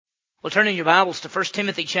Well, turning your Bibles to 1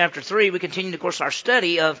 Timothy chapter 3, we continue, of course, our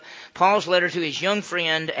study of Paul's letter to his young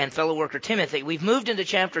friend and fellow worker Timothy. We've moved into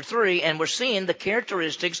chapter 3, and we're seeing the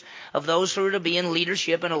characteristics of those who are to be in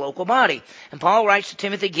leadership in a local body. And Paul writes to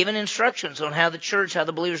Timothy giving instructions on how the church, how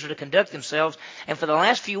the believers are to conduct themselves. And for the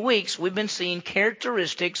last few weeks, we've been seeing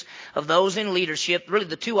characteristics of those in leadership, really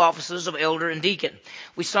the two offices of elder and deacon.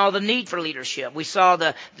 We saw the need for leadership. We saw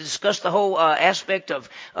discussed the whole aspect of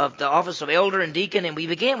the office of elder and deacon, and we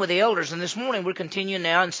began with the elders. And this morning we're continuing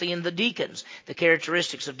now and seeing the deacons, the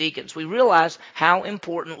characteristics of deacons. We realize how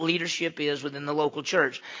important leadership is within the local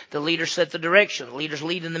church. The leaders set the direction. The leaders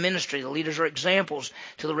lead in the ministry. The leaders are examples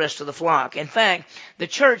to the rest of the flock. In fact, the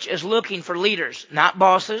church is looking for leaders, not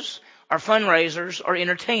bosses or fundraisers or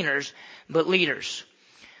entertainers, but leaders.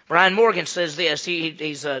 Brian Morgan says this.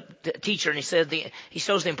 He's a teacher, and he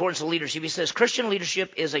shows the importance of leadership. He says, Christian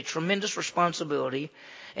leadership is a tremendous responsibility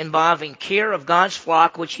involving care of God's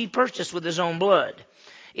flock, which he purchased with his own blood.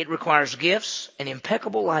 It requires gifts, an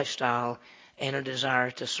impeccable lifestyle, and a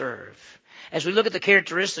desire to serve. As we look at the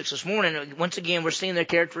characteristics this morning, once again, we're seeing their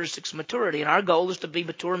characteristics of maturity, and our goal is to be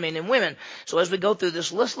mature men and women. So as we go through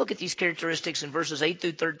this, let's look at these characteristics in verses 8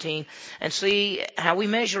 through 13 and see how we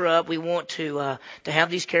measure up. We want to have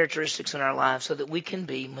these characteristics in our lives so that we can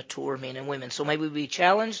be mature men and women. So may we be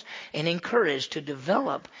challenged and encouraged to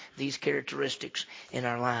develop these characteristics in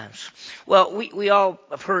our lives. Well, we all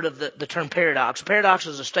have heard of the term paradox. Paradox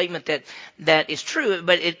is a statement that is true,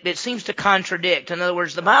 but it seems to contradict. In other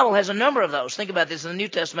words, the Bible has a number of those. Think about this. In the New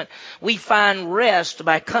Testament, we find rest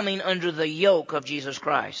by coming under the yoke of Jesus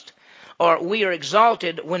Christ. Or we are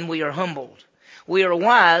exalted when we are humbled. We are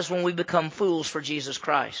wise when we become fools for Jesus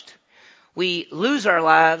Christ. We lose our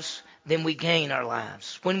lives, then we gain our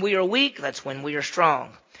lives. When we are weak, that's when we are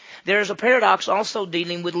strong. There's a paradox also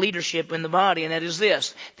dealing with leadership in the body, and that is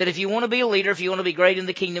this, that if you want to be a leader, if you want to be great in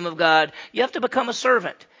the kingdom of God, you have to become a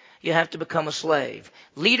servant. You have to become a slave.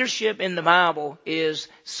 Leadership in the Bible is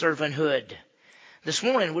servanthood. This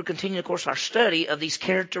morning, we're continuing, of course, our study of these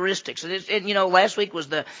characteristics. And last week was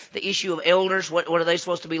the issue of elders. What are they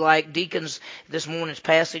supposed to be like? Deacons, this morning's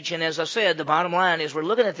passage. And as I said, the bottom line is we're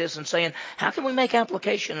looking at this and saying, how can we make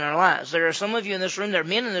application in our lives? There are some of you in this room, there are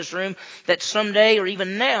men in this room that someday or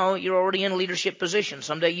even now you're already in a leadership position.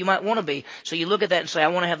 Someday you might want to be. So you look at that and say, I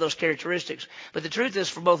want to have those characteristics. But the truth is,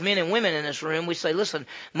 for both men and women in this room, we say, listen,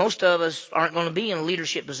 most of us aren't going to be in a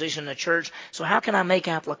leadership position in the church. So how can I make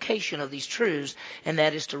application of these truths? And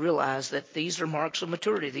that is to realize that these are marks of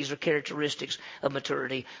maturity. These are characteristics of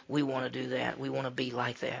maturity. We want to do that. We want to be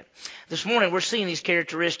like that. This morning we're seeing these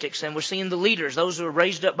characteristics, and we're seeing the leaders, those who are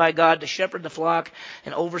raised up by God to shepherd the flock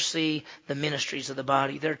and oversee the ministries of the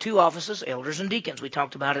body. There are two offices, elders and deacons. We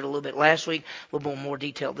talked about it a little bit last week. We'll go in more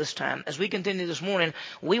detail this time. As we continue this morning,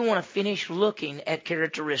 we want to finish looking at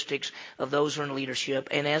characteristics of those who are in leadership.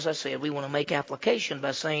 And as I said, we want to make application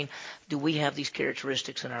by saying, do we have these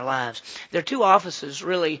characteristics in our lives? There are two offices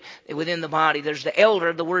really within the body. There's the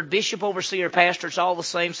elder, the word bishop, overseer, pastor. It's all the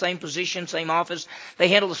same position, same office. They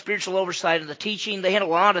handle the spiritual oversight of the teaching. They handle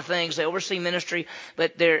a lot of things. They oversee ministry,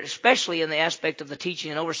 but they're especially in the aspect of the teaching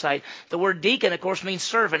and oversight. The word deacon, of course, means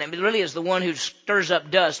servant. It really is the one who stirs up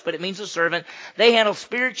dust, but it means a servant. They handle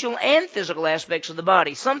spiritual and physical aspects of the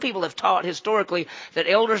body. Some people have taught historically that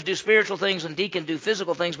elders do spiritual things and deacons do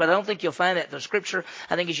physical things, but I don't think you'll find that in the Scripture.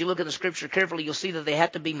 I think as you look at the Scripture carefully, you'll see that they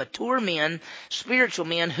have to be mature men, spiritual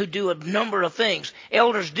men who do a number of things.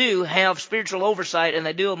 Elders do have spiritual oversight, and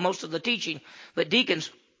they do most of the teaching, but deacons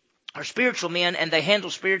are spiritual men, and they handle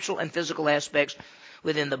spiritual and physical aspects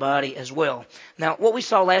within the body as well. Now, what we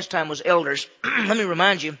saw last time was elders. Let me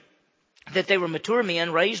remind you that they were mature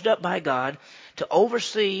men raised up by God to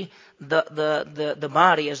oversee the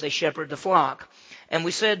body as they shepherd the flock. And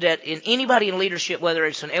we said that in anybody in leadership, whether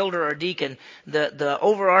it's an elder or a deacon, the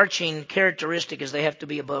overarching characteristic is they have to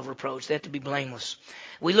be above reproach. They have to be blameless.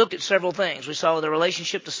 We looked at several things. We saw the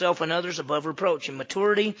relationship to self and others above reproach. In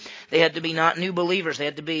maturity, they had to be not new believers. They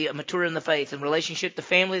had to be mature in the faith. In relationship to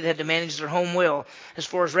family, they had to manage their home well. As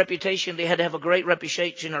far as reputation, they had to have a great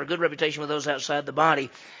reputation or a good reputation with those outside the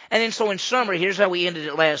body. And then so in summary, here's how we ended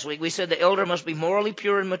it last week. We said the elder must be morally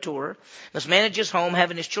pure and mature, must manage his home,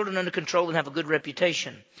 having his children under control, and have a good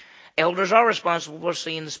reputation. Elders are responsible for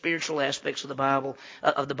seeing the spiritual aspects of the Bible,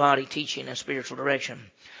 of the body, teaching and spiritual direction.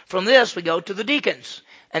 From this, we go to the deacons.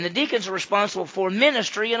 And the deacons are responsible for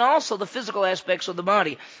ministry and also the physical aspects of the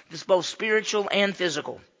body. It's both spiritual and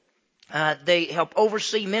physical. They help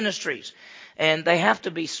oversee ministries. And they have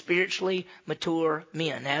to be spiritually mature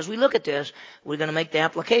men. Now, as we look at this, we're going to make the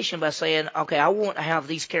application by saying, okay, I want to have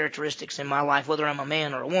these characteristics in my life, whether I'm a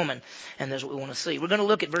man or a woman. And that's what we want to see. We're going to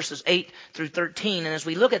look at verses 8 through 13. And as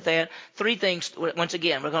we look at that, three things, once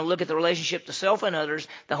again, we're going to look at the relationship to self and others,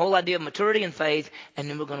 the whole idea of maturity and faith, and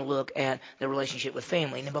then we're going to look at the relationship with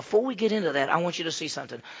family. Now, before we get into that, I want you to see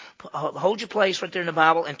something. Hold your place right there in the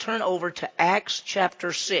Bible and turn over to Acts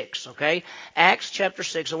chapter 6, okay? Acts chapter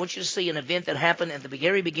 6. I want you to see an event that happened at the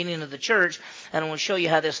very beginning of the church, and I want to show you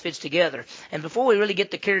how this fits together. And before we really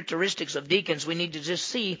get the characteristics of deacons, we need to just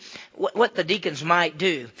see what the deacons might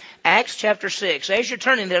do. Acts chapter 6. As you're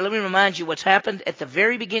turning there, let me remind you what's happened at the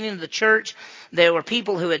very beginning of the church. There were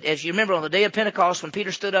people who had, as you remember on the day of Pentecost when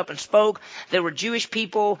Peter stood up and spoke, there were Jewish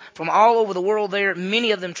people from all over the world there.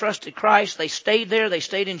 Many of them trusted Christ. They stayed there. They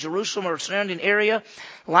stayed in Jerusalem or surrounding area.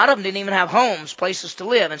 A lot of them didn't even have homes, places to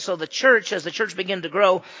live. And so the church, as the church began to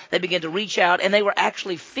grow, they began to reach out, and they were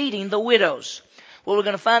actually feeding the widows. Well, we're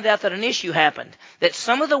going to find out that an issue happened, that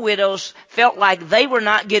some of the widows felt like they were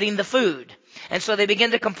not getting the food. And so they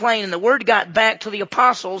began to complain, and the word got back to the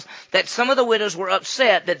apostles that some of the widows were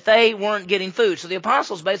upset that they weren't getting food. So the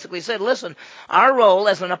apostles basically said, listen, our role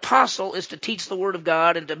as an apostle is to teach the word of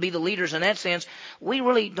God and to be the leaders in that sense. We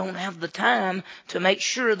really don't have the time to make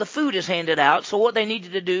sure the food is handed out. So what they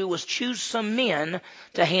needed to do was choose some men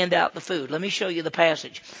to hand out the food. Let me show you the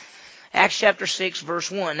passage. Acts chapter 6,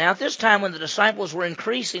 verse 1. Now at this time when the disciples were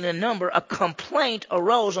increasing in number, a complaint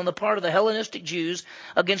arose on the part of the Hellenistic Jews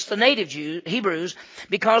against the native Hebrews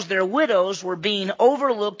because their widows were being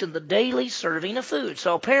overlooked in the daily serving of food.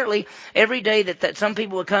 So apparently every day that some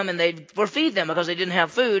people would come and they would feed them because they didn't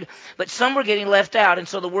have food, but some were getting left out, and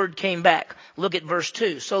so the word came back. Look at verse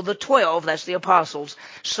 2. So the 12, that's the apostles,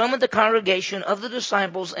 summoned the congregation of the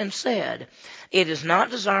disciples and said, it is not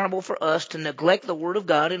desirable for us to neglect the word of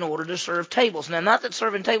God in order to serve tables. Now, not that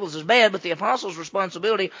serving tables is bad, but the apostles'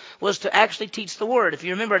 responsibility was to actually teach the word. If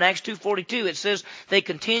you remember in Acts 2:42, it says they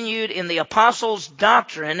continued in the apostles'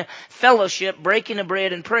 doctrine, fellowship, breaking of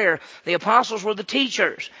bread, and prayer. The apostles were the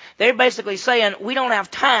teachers. They're basically saying, we don't have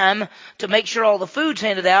time to make sure all the food's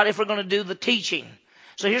handed out if we're going to do the teaching.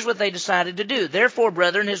 So here's what they decided to do. Therefore,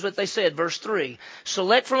 brethren, here's what they said, verse 3.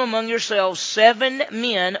 Select from among yourselves 7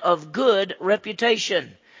 men of good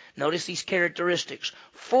reputation. Notice these characteristics.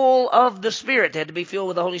 Full of the Spirit. They had to be filled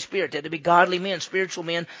with the Holy Spirit. They had to be godly men, spiritual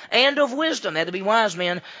men, and of wisdom. They had to be wise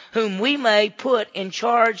men, whom we may put in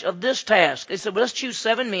charge of this task. They said, well, let's choose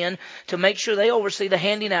 7 men to make sure they oversee the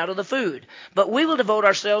handing out of the food. But we will devote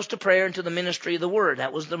ourselves to prayer and to the ministry of the word.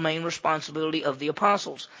 That was the main responsibility of the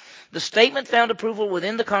apostles. The statement found approval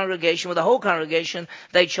within the congregation, with the whole congregation.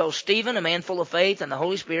 They chose Stephen, a man full of faith and the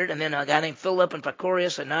Holy Spirit, and then a guy named Philip and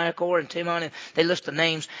Prochorus and Nicanor and Timon, and they list the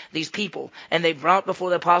names, these people. And they brought before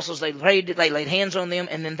the apostles, they laid hands on them,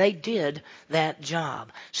 and then they did that job.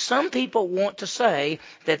 Some people want to say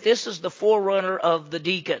that this is the forerunner of the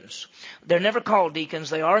deacons. They're never called deacons.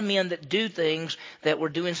 They are men that do things that were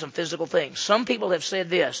doing some physical things. Some people have said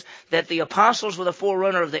this, that the apostles were the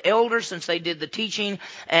forerunner of the elders since they did the teaching,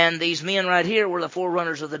 and these men right here were the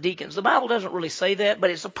forerunners of the deacons. The Bible doesn't really say that,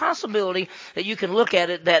 but it's a possibility that you can look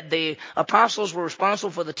at it that the apostles were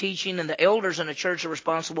responsible for the teaching and the elders in the church are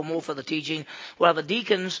responsible more for the teaching, while the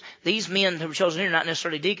deacons, these men who were chosen here, not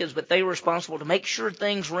necessarily deacons, but they were responsible to make sure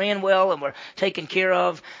things ran well and were taken care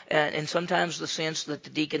of, and sometimes the sense that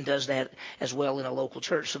the deacon does that as well in a local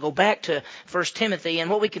church. So go back to 1 Timothy,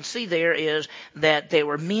 and what we can see there is that they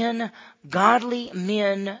were men, godly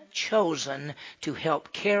men chosen to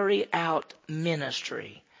help carry out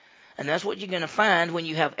ministry. And that's what you're going to find when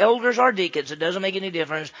you have elders or deacons. It doesn't make any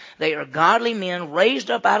difference. They are godly men raised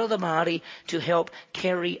up out of the body to help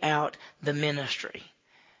carry out the ministry.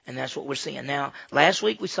 And that's what we're seeing. Now, last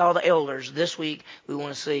week we saw the elders. This week we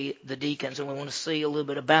want to see the deacons, and we want to see a little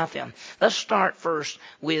bit about them. Let's start first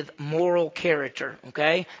with moral character,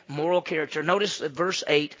 okay? Moral character. Notice at verse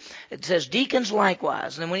 8, it says deacons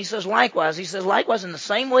likewise. And when he says likewise in the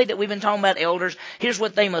same way that we've been talking about elders. Here's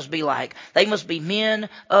what they must be like. They must be men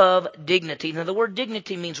of dignity. Now, the word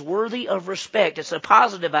dignity means worthy of respect. It's a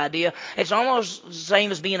positive idea. It's almost the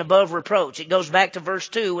same as being above reproach. It goes back to verse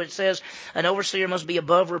 2 where it says an overseer must be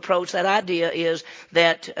above reproach. That idea is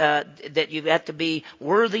that you have to be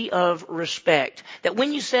worthy of respect. That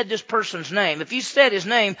when you said this person's name, if you said his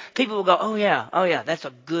name, people will go, oh yeah, that's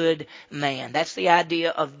a good man. That's the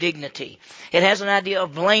idea of dignity. It has an idea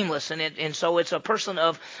of blameless, and so it's a person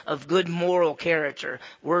of good moral character,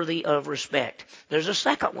 worthy of respect. There's a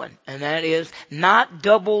second one, and that is not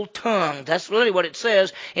double-tongued. That's really what it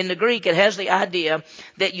says. In the Greek, it has the idea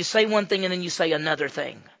that you say one thing and then you say another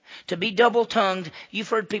thing. To be double-tongued, you've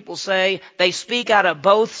heard people say they speak out of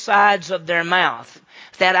both sides of their mouth.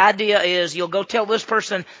 That idea is you'll go tell this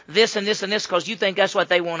person this and this and this because you think that's what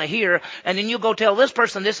they want to hear, and then you'll go tell this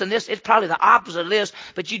person this and this. It's probably the opposite of this,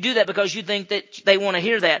 but you do that because you think that they want to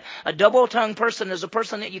hear that. A double-tongued person is a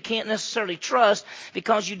person that you can't necessarily trust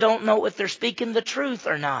because you don't know if they're speaking the truth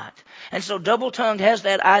or not. And so double-tongued has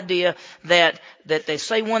that idea that they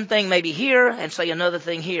say one thing maybe here and say another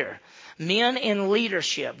thing here. Men in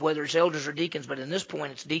leadership, whether it's elders or deacons, but in this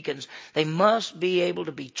point it's deacons, they must be able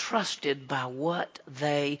to be trusted by what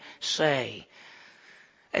they say.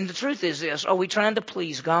 And the truth is this, are we trying to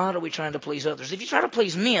please God or are we trying to please others? If you try to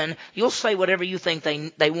please men, you'll say whatever you think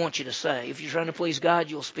they want you to say. If you're trying to please God,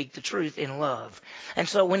 you'll speak the truth in love. And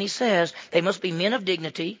so when he says they must be men of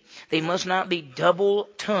dignity, they must not be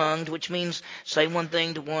double-tongued, which means say one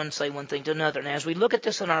thing to one, say one thing to another. And as we look at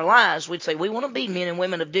this in our lives, we'd say we want to be men and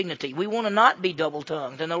women of dignity. We want to not be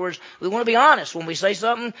double-tongued. In other words, we want to be honest. When we say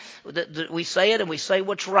something, we say it and we say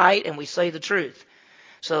what's right and we say the truth.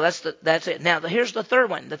 So that's it. Now, here's the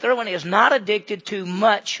third one. The third one is not addicted to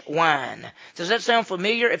much wine. Does that sound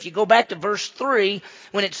familiar? If you go back to verse 3,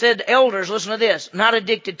 when it said elders, listen to this, not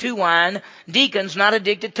addicted to wine, deacons not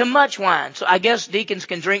addicted to much wine. So I guess deacons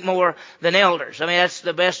can drink more than elders. I mean, that's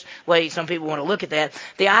the best way some people want to look at that.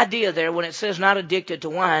 The idea there, when it says not addicted to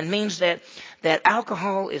wine, means that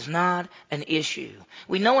alcohol is not an issue.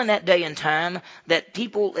 We know in that day and time that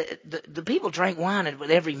people, the people drank wine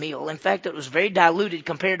with every meal. In fact, it was very diluted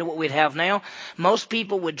compared to what we'd have now. Most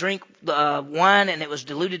people would drink wine and it was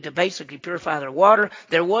diluted to basically purify their water.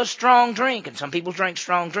 There was strong drink and some people drank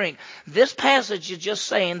strong drink. This passage is just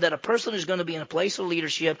saying that a person who's going to be in a place of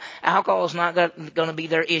leadership, alcohol is not going to be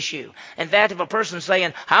their issue. In fact, if a person's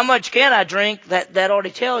saying, how much can I drink? That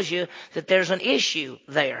already tells you that there's an issue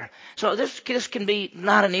there. So this can be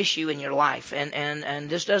not an issue in your life. And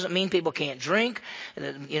this doesn't mean people can't drink.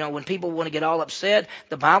 You know, when people want to get all upset,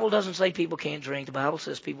 the Bible doesn't say people can't drink. The Bible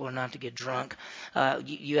says people are not to get drunk.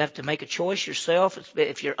 You have to make a choice yourself.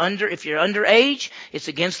 If you're underage, it's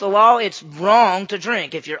against the law. It's wrong to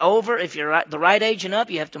drink. If you're the right age and up,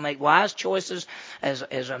 you have to make wise choices as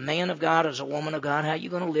a man of God, as a woman of God, how you're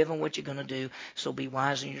going to live and what you're going to do. So be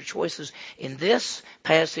wise in your choices. In this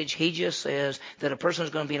passage, he just says that a person is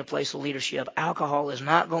going to be in a place of leadership. Alcohol is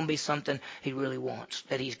not going to be something he really wants,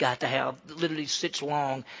 that he's got to have, literally sits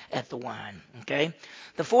long at the wine. Okay?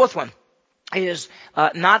 The fourth one is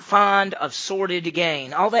not fond of sordid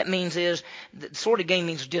gain. All that means is, sordid gain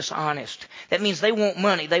means dishonest. That means they want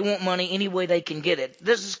money. They want money any way they can get it.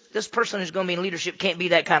 This person who's going to be in leadership can't be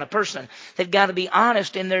that kind of person. They've got to be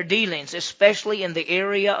honest in their dealings, especially in the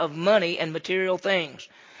area of money and material things.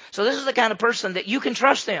 So this is the kind of person that you can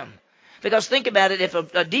trust them. Because think about it, if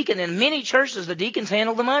a deacon, in many churches, the deacons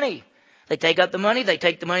handle the money. They take out the money, they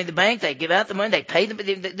take the money to the bank, they give out the money, they pay them,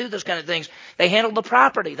 they do those kind of things. They handle the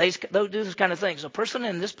property, they do those kind of things. A person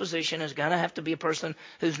in this position is going to have to be a person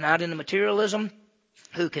who's not into materialism,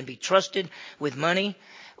 who can be trusted with money.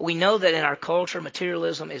 We know that in our culture,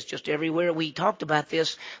 materialism is just everywhere. We talked about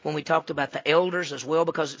this when we talked about the elders as well,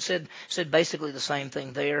 because it said basically the same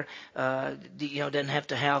thing there. Doesn't have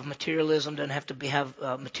to have materialism, doesn't have to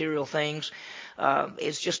have material things.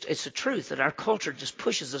 It's the truth that our culture just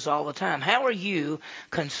pushes us all the time. How are you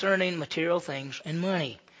concerning material things and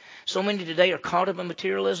money? So many today are caught up in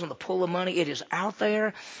materialism, the pull of money. It is out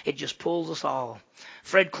there. It just pulls us all.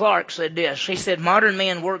 Fred Clark said this. He said, modern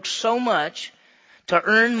man works so much to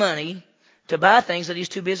earn money to buy things that he's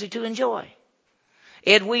too busy to enjoy.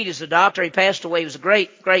 Ed Weed is a doctor. He passed away. He was a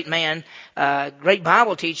great man, great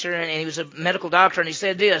Bible teacher, and he was a medical doctor. And he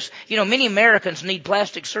said this, many Americans need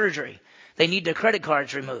plastic surgery. They need their credit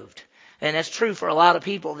cards removed. And that's true for a lot of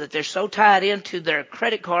people, that they're so tied into their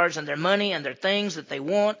credit cards and their money and their things that they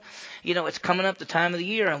want. It's coming up the time of the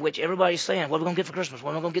year in which everybody's saying, what are we going to get for Christmas?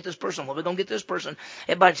 What are we going to get this person? What are we going to get this person?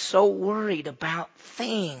 Everybody's so worried about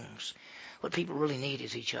things. What people really need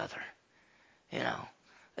is each other,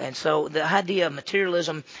 And so the idea of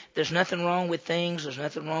materialism, there's nothing wrong with things. There's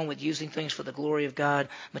nothing wrong with using things for the glory of God.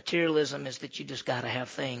 Materialism is that you just got to have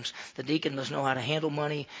things. The deacon must know how to handle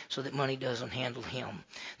money so that money doesn't handle him.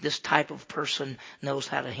 This type of person knows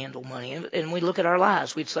how to handle money. And we look at our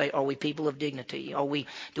lives. We'd say, are we people of dignity?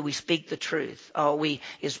 Do we speak the truth?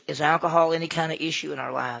 Is alcohol any kind of issue in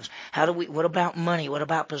our lives? What about money? What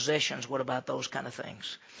about possessions? What about those kind of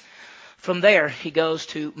things? From there, he goes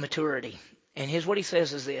to maturity. And here's what he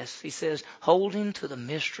says is this. He says, holding to the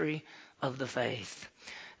mystery of the faith.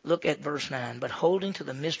 Look at verse 9. But holding to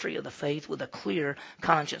the mystery of the faith with a clear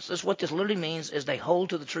conscience. What this literally means is they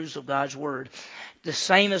hold to the truths of God's word. The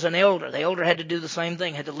same as an elder. The elder had to do the same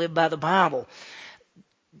thing, had to live by the Bible.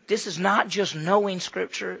 This is not just knowing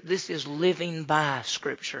Scripture. This is living by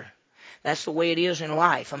Scripture. That's the way it is in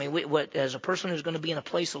life. I mean, as a person who's going to be in a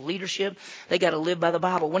place of leadership, they got to live by the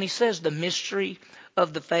Bible. When he says the mystery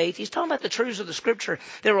of the faith, he's talking about the truths of the Scripture.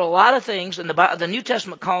 There were a lot of things, and the New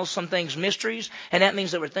Testament calls some things mysteries, and that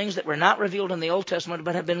means there were things that were not revealed in the Old Testament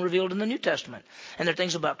but have been revealed in the New Testament. And there are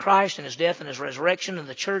things about Christ and His death and His resurrection and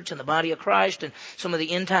the church and the body of Christ and some of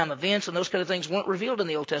the end-time events, and those kind of things weren't revealed in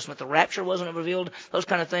the Old Testament. The rapture wasn't revealed, those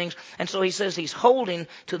kind of things. And so he says he's holding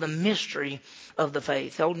to the mystery of the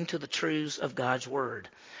faith, holding to the truths of God's Word.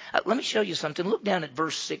 Let me show you something. Look down at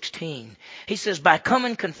verse 16. He says, by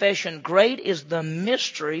common confession, great is the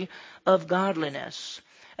mystery of godliness.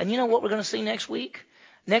 And you know what we're going to see next week?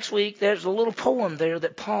 Next week, there's a little poem there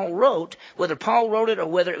that Paul wrote. Whether Paul wrote it or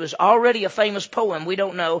whether it was already a famous poem, we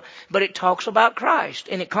don't know. But it talks about Christ,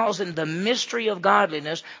 and it calls him the mystery of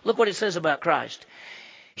godliness. Look what it says about Christ.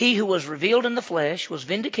 He who was revealed in the flesh, was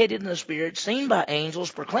vindicated in the Spirit, seen by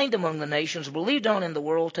angels, proclaimed among the nations, believed on in the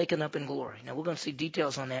world, taken up in glory. Now, we're going to see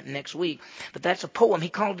details on that next week. But that's a poem. He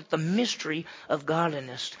called it the mystery of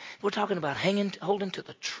godliness. We're talking about holding to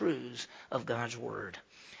the truths of God's Word.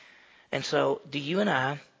 And so, do you and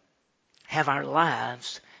I have our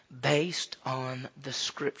lives based on the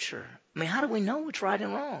Scripture? I mean, how do we know what's right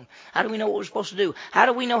and wrong? How do we know what we're supposed to do? How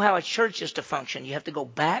do we know how a church is to function? You have to go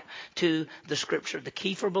back to the Scripture. The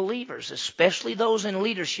key for believers, especially those in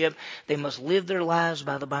leadership, they must live their lives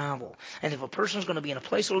by the Bible. And if a person's going to be in a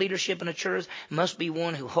place of leadership in a church, it must be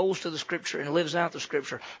one who holds to the Scripture and lives out the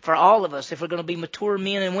Scripture. For all of us, if we're going to be mature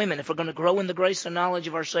men and women, if we're going to grow in the grace and knowledge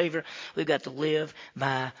of our Savior, we've got to live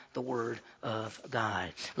by the Word of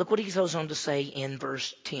God. Look what he goes on to say in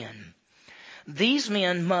verse 10. These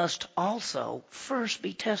men must also first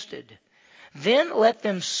be tested. Then let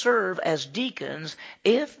them serve as deacons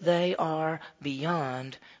if they are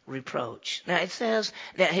beyond reproach. Now it says,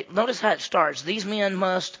 notice how it starts. These men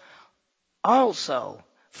must also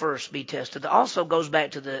first be tested. The also goes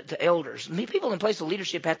back to the elders. People in place of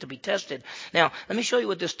leadership have to be tested. Now, let me show you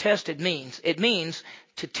what this tested means. It means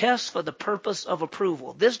to test for the purpose of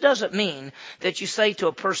approval. This doesn't mean that you say to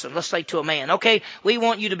a person, let's say to a man, okay, we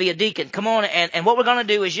want you to be a deacon. Come on, and what we're going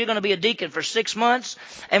to do is you're going to be a deacon for 6 months,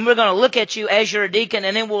 and we're going to look at you as you're a deacon,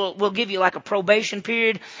 and then we'll give you like a probation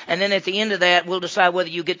period, and then at the end of that, we'll decide whether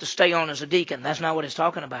you get to stay on as a deacon. That's not what it's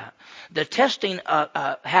talking about. The testing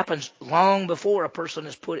happens long before a person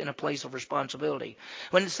is put in a place of responsibility.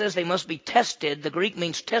 When it says they must be tested, the Greek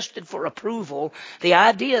means tested for approval. The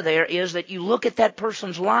idea there is that you look at that person's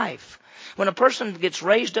life. When a person gets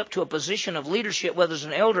raised up to a position of leadership, whether it's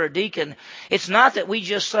an elder or deacon, it's not that we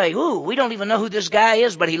just say, ooh, we don't even know who this guy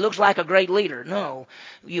is, but he looks like a great leader. No,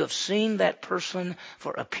 you have seen that person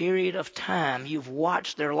for a period of time. You've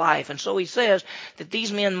watched their life. And so he says that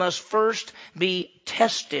these men must first be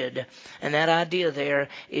tested. And that idea there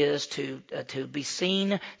is to be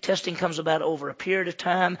seen. Testing comes about over a period of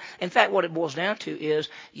time. In fact, what it boils down to is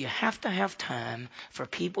you have to have time for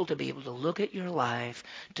people to be able to look at your life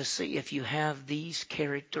to see if you have these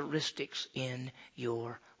characteristics in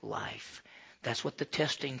your life. That's what the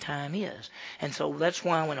testing time is. And so that's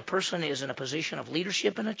why when a person is in a position of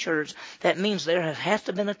leadership in a church, that means there has to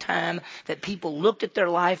have been a time that people looked at their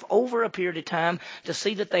life over a period of time to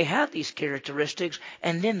see that they have these characteristics,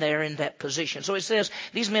 and then they're in that position. So it says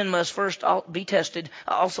these men must first be tested,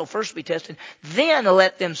 then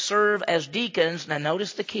let them serve as deacons. Now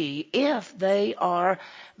notice the key, if they are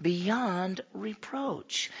beyond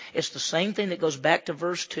reproach. It's the same thing that goes back to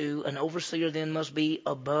verse 2. An overseer then must be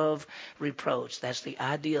above reproach. That's the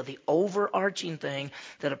idea, the overarching thing,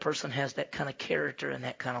 that a person has that kind of character and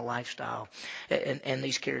that kind of lifestyle and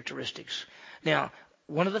these characteristics. Now,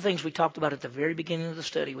 one of the things we talked about at the very beginning of the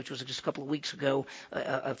study, which was just a couple of weeks ago,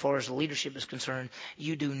 as far as the leadership is concerned,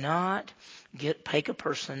 you do not take a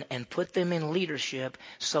person and put them in leadership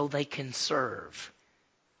so they can serve.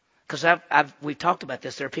 Because we've talked about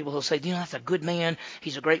this. There are people who say, that's a good man.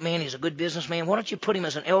 He's a great man. He's a good businessman. Why don't you put him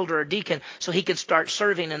as an elder or deacon so he can start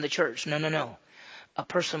serving in the church? No. A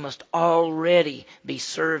person must already be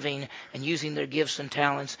serving and using their gifts and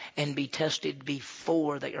talents and be tested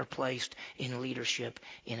before they are placed in leadership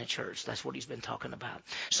in a church. That's what he's been talking about.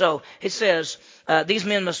 So it says, these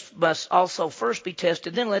men must also first be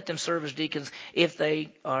tested, then let them serve as deacons if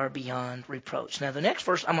they are beyond reproach. Now the next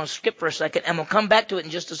verse, I'm going to skip for a second. I'm going to come back to it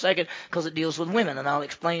in just a second because it deals with women, and I'll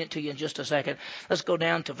explain it to you in just a second. Let's go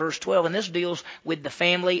down to verse 12, and this deals with the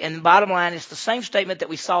family. And the bottom line is the same statement that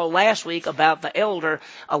we saw last week about the elders. elder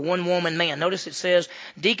a one-woman man. Notice it says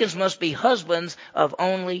deacons must be husbands of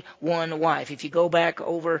only one wife. If you go back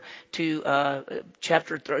over to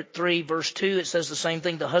chapter 3, verse 2, it says the same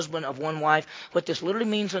thing, the husband of one wife. What this literally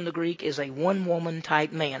means in the Greek is a one-woman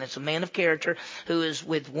type man. It's a man of character who is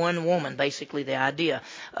with one woman, basically the idea.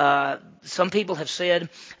 Some people have said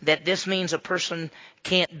that this means a person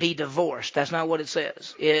can't be divorced. That's not what it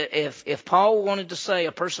says. If Paul wanted to say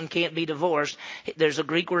a person can't be divorced, there's a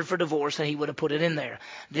Greek word for divorce, and he would have put it in there.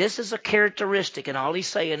 This is a characteristic, and all he's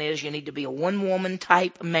saying is you need to be a one-woman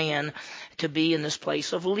type man to be in this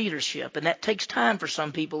place of leadership. And that takes time for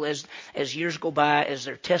some people as years go by, as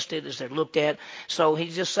they're tested, as they're looked at. So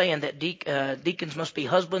he's just saying that deacons must be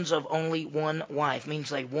husbands of only one wife,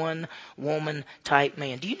 means a one-woman type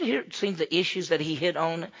man. Do you see the issues that he hit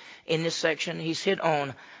on in this section? He's hit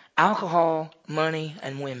on alcohol, money,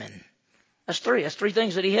 and women. That's three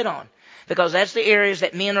things that he hit on, because that's the areas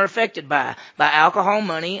that men are affected by alcohol,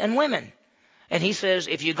 money, and women. And he says,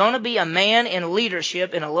 if you're going to be a man in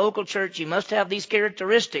leadership in a local church, you must have these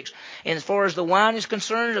characteristics. And as far as the wine is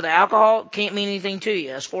concerned, or the alcohol, can't mean anything to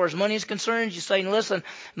you. As far as money is concerned, you're saying, listen,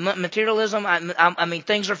 materialism, I mean,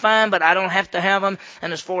 things are fine, but I don't have to have them.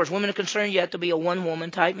 And as far as women are concerned, you have to be a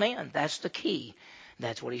one-woman type man. That's the key.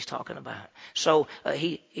 That's what he's talking about. So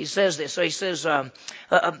he says this. So he says,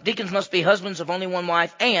 deacons must be husbands of only one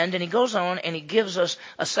wife. And he goes on and he gives us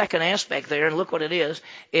a second aspect there. And look what it is.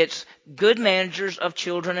 It's good managers of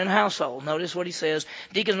children and household. Notice what he says.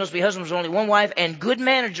 Deacons must be husbands of only one wife and good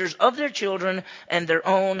managers of their children and their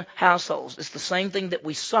own households. It's the same thing that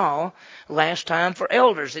we saw last time for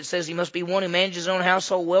elders. It says he must be one who manages his own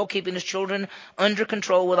household well, keeping his children under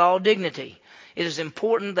control with all dignity. It is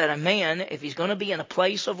important that a man, if he's going to be in a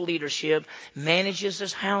place of leadership, manages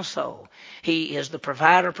his household. He is the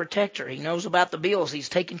provider, protector. He knows about the bills. He's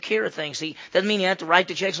taking care of things. He doesn't mean you have to write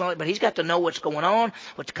the checks and all that, but he's got to know what's going on,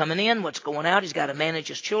 what's coming in, what's going out. He's got to manage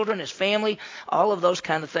his children, his family, all of those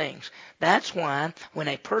kind of things. That's why when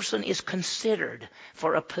a person is considered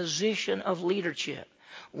for a position of leadership,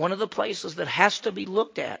 one of the places that has to be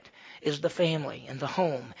looked at is the family and the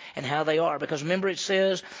home and how they are. Because remember it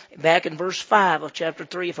says back in verse 5 of chapter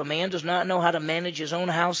 3, if a man does not know how to manage his own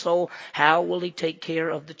household, how will he take care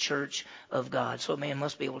of the church of God? So a man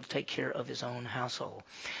must be able to take care of his own household.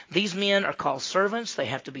 These men are called servants. They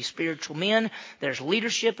have to be spiritual men. There's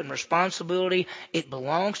leadership and responsibility. It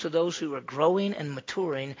belongs to those who are growing and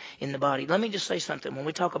maturing in the body. Let me just say something. When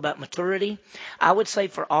we talk about maturity, I would say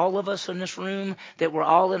for all of us in this room that we're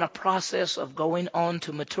all in a process of going on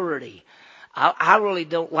to maturity. I really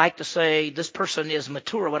don't like to say this person is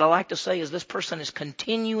mature. What I like to say is this person is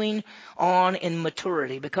continuing on in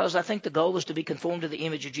maturity, because I think the goal is to be conformed to the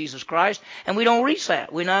image of Jesus Christ, and we don't reach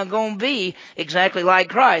that. We're not going to be exactly like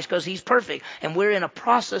Christ because he's perfect, and we're in a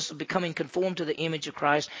process of becoming conformed to the image of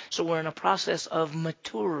Christ, so we're in a process of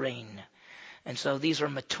maturing. And so these are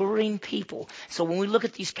maturing people. So when we look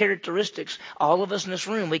at these characteristics, all of us in this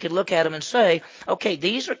room, we could look at them and say, okay,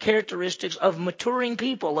 these are characteristics of maturing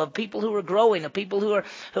people, of people who are growing, of people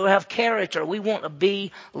who have character. We want to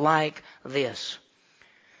be like this.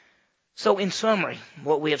 So in summary,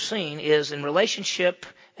 what we have seen is in relationship,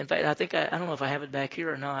 in fact, I don't know if I have it back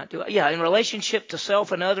here or not. In relationship to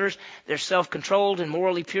self and others, they're self-controlled and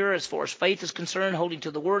morally pure as far as faith is concerned, holding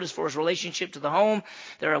to the word. As far as relationship to the home,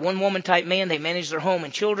 they're a one-woman type man. They manage their home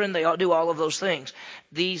and children. They all do all of those things.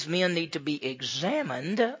 These men need to be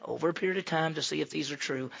examined over a period of time to see if these are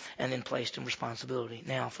true and then placed in responsibility.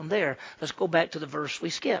 Now, from there, let's go back to the verse we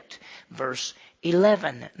skipped, verse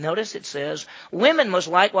 11. Notice it says, women must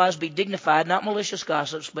likewise be dignified, not malicious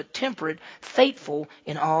gossips, but temperate, faithful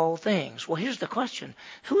in all things. Well, here's the question.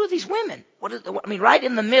 Who are these women? Right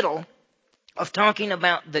in the middle of talking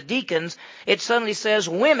about the deacons, it suddenly says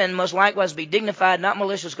women must likewise be dignified, not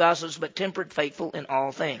malicious gossips, but temperate, faithful in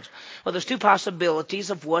all things. Well, there's two possibilities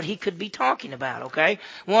of what he could be talking about, okay?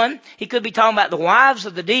 One, he could be talking about the wives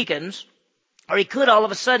of the deacons, or he could all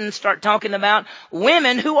of a sudden start talking about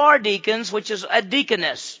women who are deacons, which is a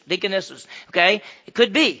deaconesses, okay? It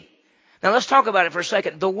could be. Now let's talk about it for a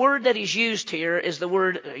second. The word that is used here is the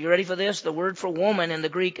word, you ready for this? The word for woman in the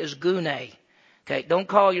Greek is gune. Okay, don't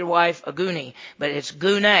call your wife a goonie, but it's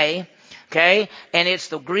gune, okay? And it's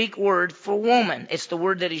the Greek word for woman. It's the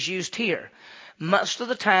word that is used here. Most of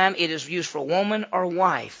the time it is used for woman or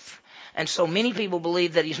wife. And so many people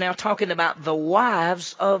believe that he's now talking about the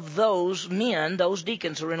wives of those men, those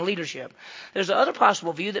deacons who are in leadership. There's the other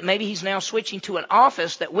possible view that maybe he's now switching to an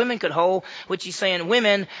office that women could hold, which he's saying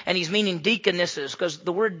women, and he's meaning deaconesses, because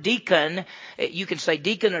the word deacon, you can say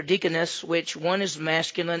deacon or deaconess, which one is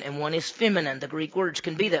masculine and one is feminine. The Greek words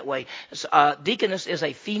can be that way. Deaconess is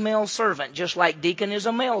a female servant, just like deacon is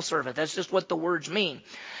a male servant. That's just what the words mean.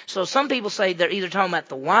 So some people say they're either talking about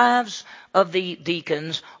the wives of the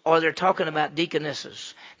deacons or they're talking about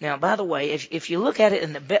deaconesses. Now, by the way, if you look at it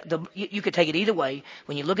in you could take it either way.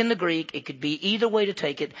 When you look in the Greek, it could be either way to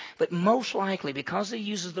take it. But most likely, because he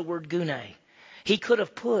uses the word gune, he could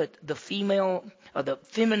have put the female or the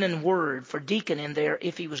feminine word for deacon in there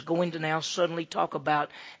if he was going to now suddenly talk about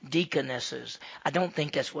deaconesses. I don't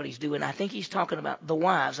think that's what he's doing. I think he's talking about the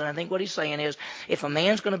wives. And I think what he's saying is if a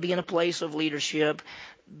man's going to be in a place of leadership,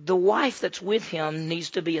 the wife that's with him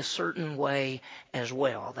needs to be a certain way as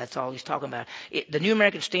well. That's all he's talking about. The New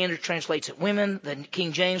American Standard translates it women. The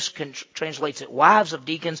King James translates it wives of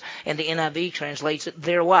deacons. And the NIV translates it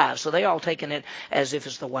their wives. So they all taken it as if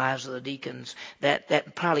it's the wives of the deacons.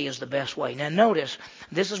 That probably is the best way. Now notice,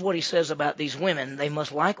 this is what he says about these women. They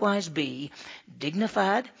must likewise be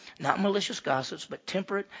dignified, not malicious gossips, but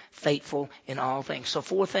temperate, faithful in all things. So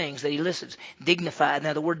 4 things that he lists. Dignified.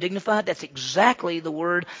 Now the word dignified, that's exactly the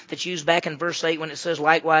word that's used back in verse 8 when it says,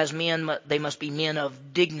 likewise men, they must be men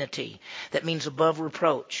of dignity. That means above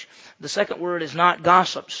reproach. The second word is not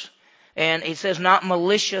gossips. And it says not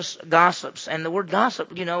malicious gossips. And the word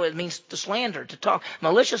gossip, it means to slander, to talk.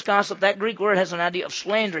 Malicious gossip, that Greek word has an idea of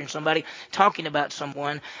slandering somebody, talking about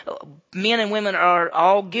someone. Men and women are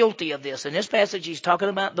all guilty of this. In this passage, he's talking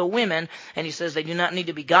about the women, and he says they do not need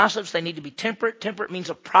to be gossips. They need to be temperate. Temperate means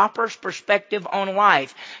a proper perspective on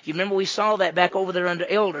life. You remember we saw that back over there under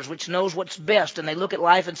elders, which knows what's best. And they look at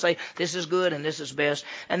life and say, this is good and this is best.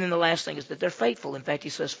 And then the last thing is that they're faithful. In fact, he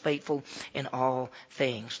says faithful in all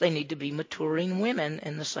things. They need to be maturing women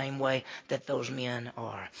in the same way that those men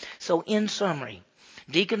are. So in summary,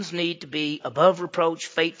 deacons need to be above reproach,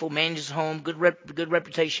 faithful, manage his home, good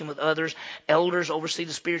reputation with others. Elders oversee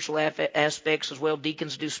the spiritual aspects as well.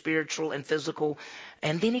 Deacons do spiritual and physical.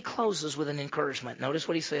 And then he closes with an encouragement. Notice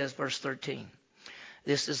what he says, verse 13.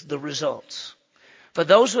 This is the results. For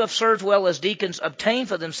those who have served well as deacons obtain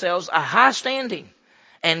for themselves a high standing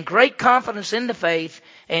and great confidence in the faith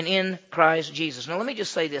and in Christ Jesus. Now let me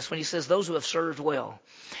just say this. When he says those who have served well,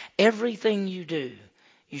 everything you do,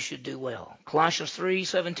 you should do well. Colossians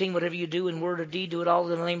 3:17, whatever you do in word or deed, do it all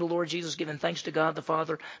in the name of the Lord Jesus, giving thanks to God the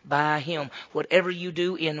Father by him. Whatever you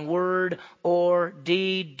do in word or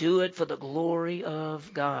deed, do it for the glory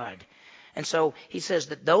of God. And so he says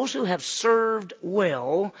that those who have served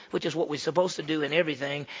well, which is what we're supposed to do in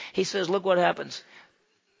everything, he says, look what happens.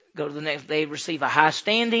 Go to the next. They receive a high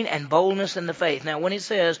standing and boldness in the faith. Now, when it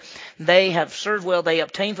says they have served well, they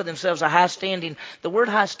obtain for themselves a high standing, the word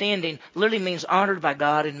high standing literally means honored by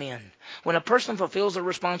God and men. When a person fulfills their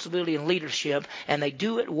responsibility in leadership and they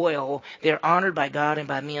do it well, they're honored by God and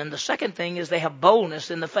by men. The second thing is they have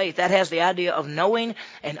boldness in the faith. That has the idea of knowing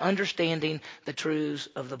and understanding the truths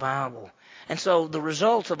of the Bible. And so the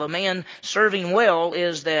results of a man serving well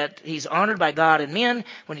is that he's honored by God and men.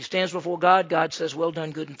 When he stands before God, God says, well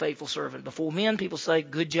done, good and faithful servant. Before men, people say,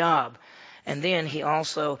 good job. And then he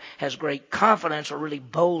also has great confidence or really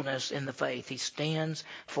boldness in the faith. He stands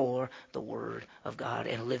for the Word of God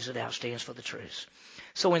and lives it out, stands for the truth.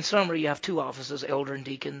 So in summary, you have 2 offices, elder and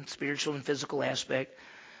deacon, spiritual and physical aspect.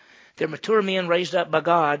 They're mature men raised up by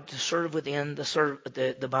God to serve within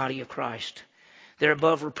the body of Christ. They're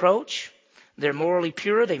above reproach. They're morally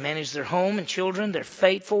pure. They manage their home and children. They're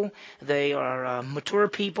faithful. They are mature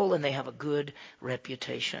people, and they have a good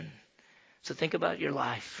reputation. So think about your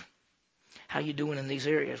life. How you doing in these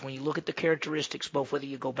areas? When you look at the characteristics, both whether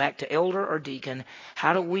you go back to elder or deacon,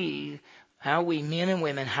 how are we men and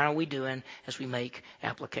women, how are we doing as we make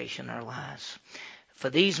application in our lives? For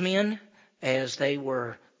these men, as they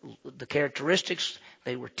were the characteristics,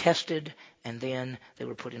 they were tested, and then they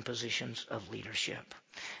were put in positions of leadership.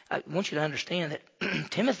 I want you to understand that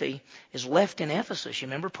Timothy is left in Ephesus. You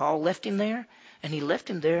remember Paul left him there? And he left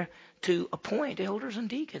him there to appoint elders and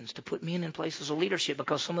deacons, to put men in places of leadership,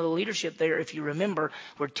 because some of the leadership there, if you remember,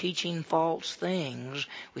 were teaching false things.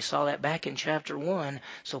 We saw that back in chapter 1.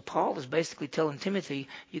 So Paul is basically telling Timothy,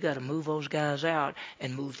 you got to move those guys out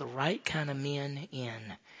and move the right kind of men in.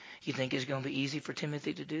 You think it's going to be easy for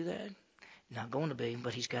Timothy to do that? Not going to be,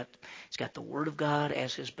 but he's got the Word of God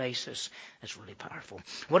as his basis. That's really powerful.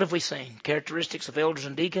 What have we seen? Characteristics of elders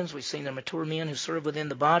and deacons. We've seen they're mature men who serve within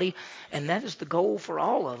the body, and that is the goal for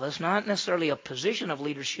all of us. Not necessarily a position of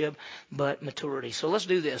leadership, but maturity. So let's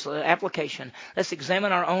do this. Application. Let's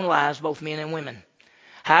examine our own lives, both men and women.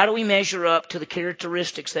 How do we measure up to the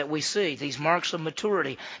characteristics that we see, these marks of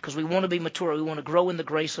maturity? Because we want to be mature. We want to grow in the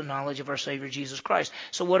grace and knowledge of our Savior, Jesus Christ.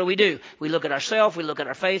 So what do? We look at ourselves. We look at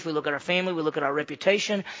our faith. We look at our family. We look at our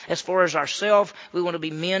reputation. As far as ourselves, we want to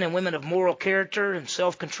be men and women of moral character and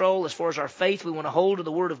self-control. As far as our faith, we want to hold to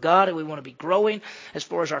the Word of God, and we want to be growing. As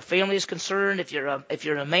far as our family is concerned, if you're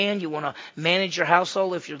a man, you want to manage your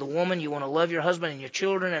household. If you're the woman, you want to love your husband and your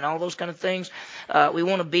children and all those kind of things. We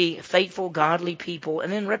want to be faithful, godly people.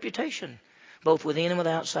 And then reputation, both within and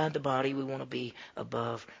outside the body, we want to be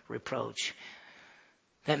above reproach.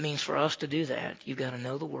 That means for us to do that, you've got to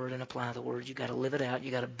know the Word and apply the Word. You've got to live it out.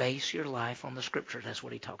 You've got to base your life on the Scripture. That's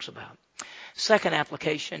what he talks about. Second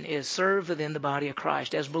application is serve within the body of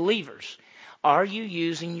Christ. As believers, are you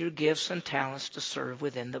using your gifts and talents to serve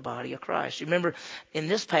within the body of Christ? Remember, in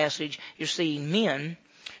this passage, you're seeing men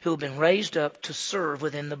who have been raised up to serve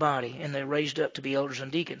within the body, and they're raised up to be elders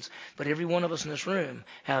and deacons. But every one of us in this room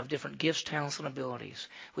have different gifts, talents, and abilities.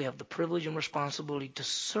 We have the privilege and responsibility to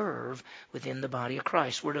serve within the body of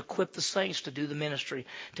Christ. We're to equip the saints to do the ministry,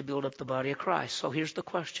 to build up the body of Christ. So here's the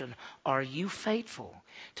question. Are you faithful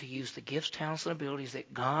to use the gifts, talents, and abilities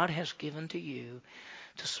that God has given to you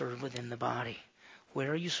to serve within the body?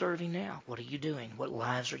 Where are you serving now? What are you doing? What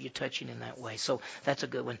lives are you touching in that way? So that's a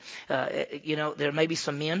good one. There may be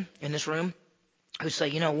some men in this room who say,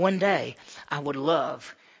 one day I would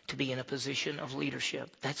love to be in a position of leadership.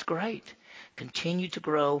 That's great. Continue to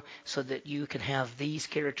grow so that you can have these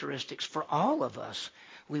characteristics. For all of us,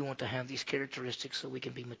 we want to have these characteristics so we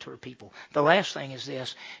can be mature people. The last thing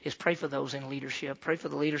is pray for those in leadership. Pray for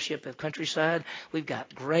the leadership of Countryside. We've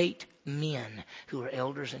got great men who are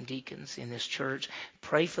elders and deacons in this church.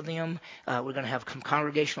 Pray for them. We're going to have some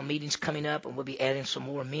congregational meetings coming up, and we'll be adding some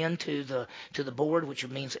more men to the board, which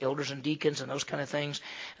means elders and deacons and those kind of things.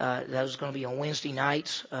 Those are going to be on Wednesday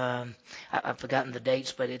nights. I've forgotten the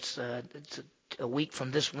dates, but it's a week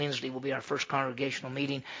from this Wednesday will be our first congregational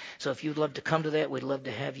meeting. So if you'd love to come to that, we'd love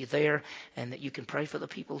to have you there, and that you can pray for the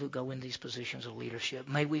people who go in these positions of leadership.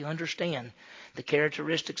 May we understand the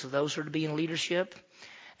characteristics of those who are to be in leadership,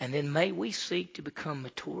 and then may we seek to become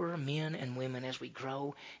mature men and women as we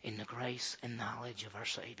grow in the grace and knowledge of our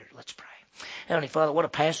Savior. Let's pray. Heavenly Father, what a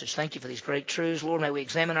passage. Thank you for these great truths. Lord, may we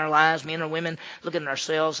examine our lives, men or women, looking at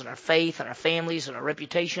ourselves and our faith and our families and our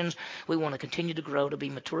reputations. We want to continue to grow to be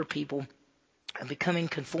mature people and becoming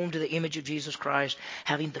conformed to the image of Jesus Christ,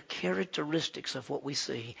 having the characteristics of what we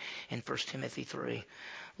see in 1 Timothy 3.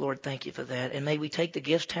 Lord, thank you for that. And may we take the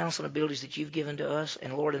gifts, talents, and abilities that you've given to us.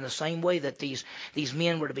 And Lord, in the same way that these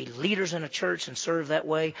men were to be leaders in a church and serve that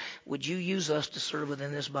way, would you use us to serve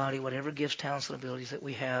within this body, whatever gifts, talents, and abilities that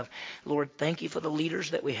we have. Lord, thank you for the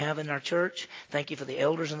leaders that we have in our church. Thank you for the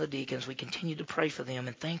elders and the deacons. We continue to pray for them.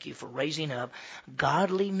 And thank you for raising up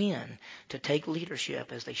godly men to take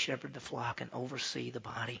leadership as they shepherd the flock and oversee the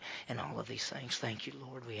body and all of these things. Thank you,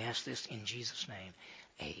 Lord. We ask this in Jesus' name.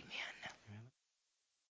 Amen.